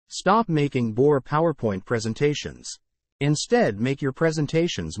Stop making bore PowerPoint presentations. Instead, make your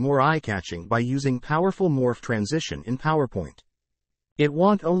presentations more eye-catching by using powerful Morph transition in PowerPoint. It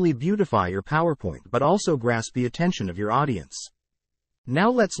won't only beautify your PowerPoint but also grasp the attention of your audience. Now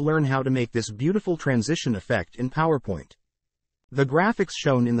let's learn how to make this beautiful transition effect in PowerPoint. The graphics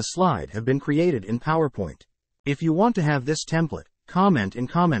shown in the slide have been created in PowerPoint. If you want to have this template, comment in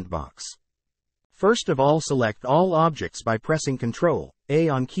comment box. First of all, select all objects by pressing Ctrl+A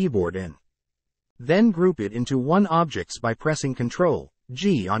on keyboard and then group it into one objects by pressing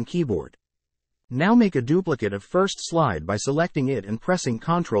Ctrl+G on keyboard. Now make a duplicate of first slide by selecting it and pressing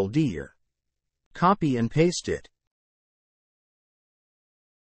Ctrl+D or copy and paste it.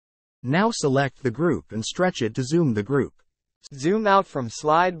 Now select the group and stretch it to zoom the group. Zoom out from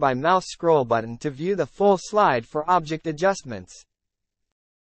slide by mouse scroll button to view the full slide for object adjustments.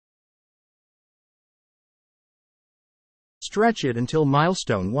 Stretch it until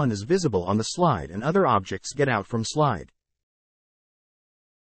milestone 1 is visible on the slide and other objects get out from slide.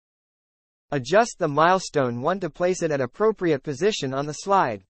 Adjust the milestone 1 to place it at appropriate position on the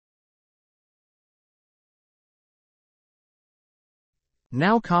slide.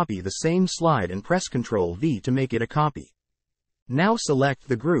 Now copy the same slide and press Ctrl+V to make it a copy. Now select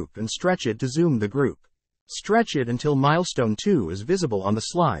the group and stretch it to zoom the group. Stretch it until milestone 2 is visible on the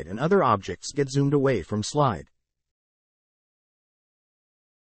slide and other objects get zoomed away from slide.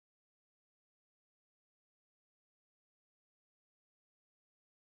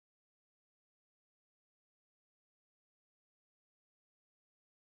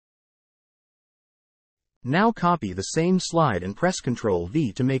 Now copy the same slide and press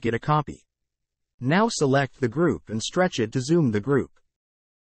Ctrl+V to make it a copy. Now select the group and stretch it to zoom the group.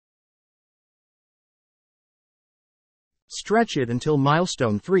 Stretch it until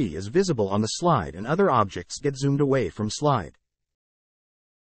milestone 3 is visible on the slide and other objects get zoomed away from slide.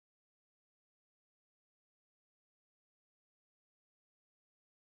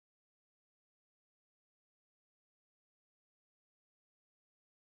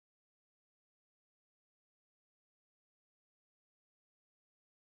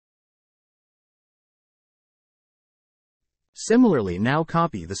 Similarly, now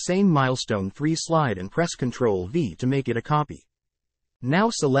copy the same milestone 3 slide and press Ctrl+V to make it a copy. Now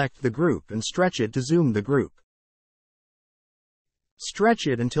select the group and stretch it to zoom the group. Stretch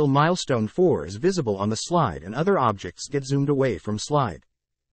it until milestone 4 is visible on the slide and other objects get zoomed away from slide.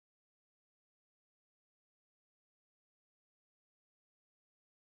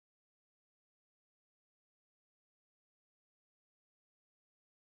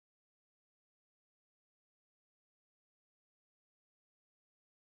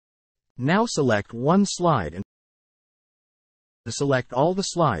 Now select one slide and to select all the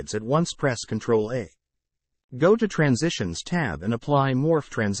slides at once press Ctrl+A. Go to Transitions tab and apply Morph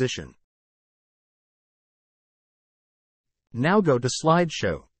transition. Now go to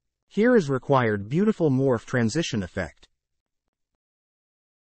Slideshow. Here is required beautiful Morph transition effect.